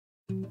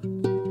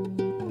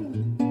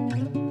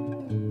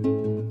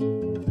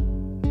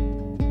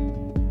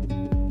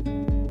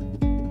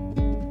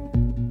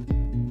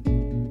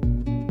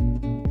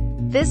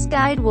This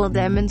guide will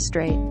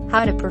demonstrate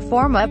how to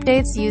perform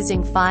updates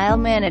using File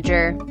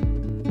Manager.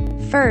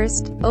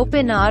 First,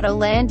 open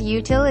Autoland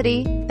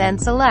Utility, then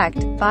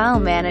select File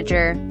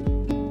Manager.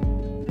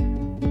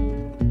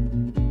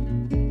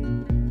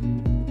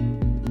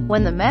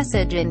 When the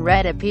message in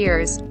red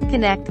appears,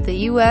 connect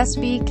the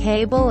USB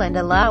cable and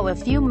allow a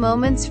few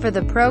moments for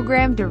the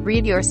program to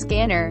read your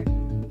scanner.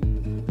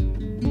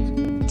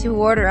 To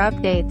order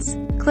updates,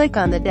 click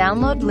on the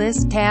Download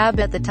List tab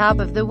at the top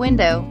of the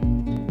window.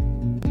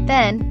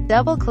 Then,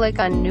 double-click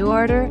on New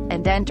Order,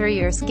 and enter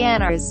your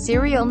scanner's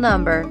serial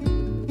number.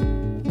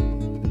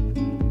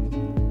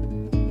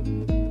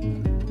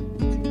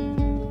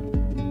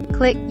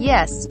 Click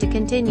Yes to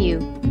continue.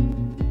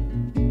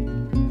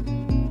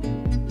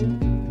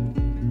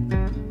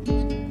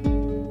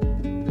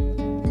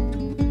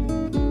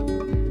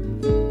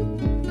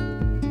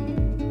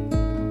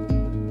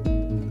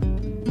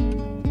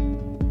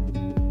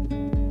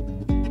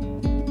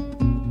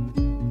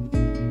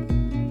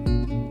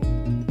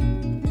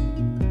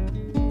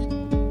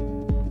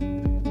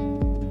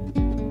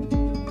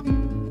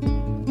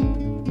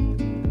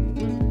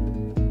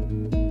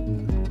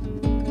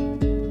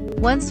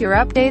 Once your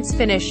updates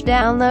finish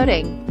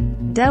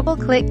downloading,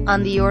 double-click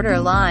on the order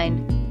line.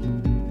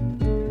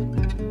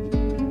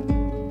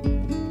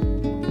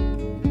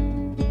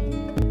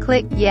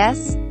 Click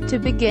Yes to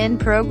begin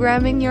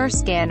programming your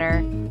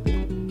scanner.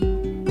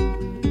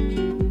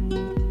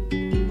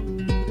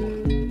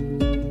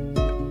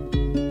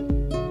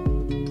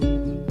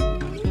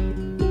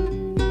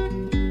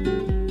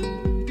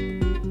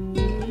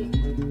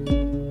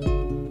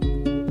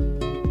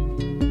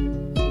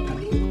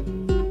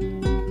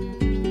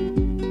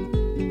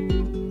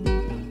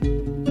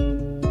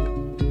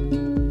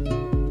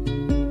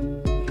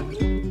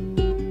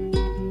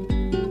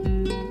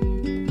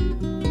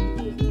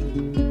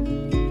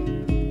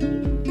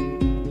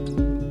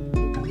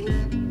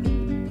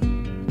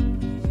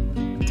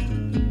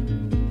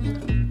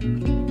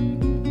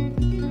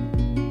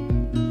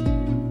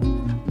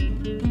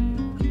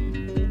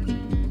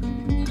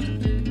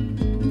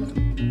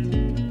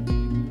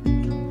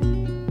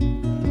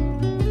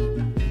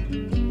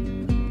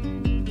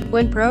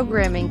 When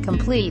programming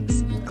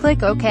completes,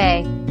 click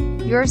OK.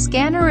 Your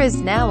scanner is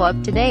now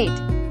up to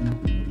date.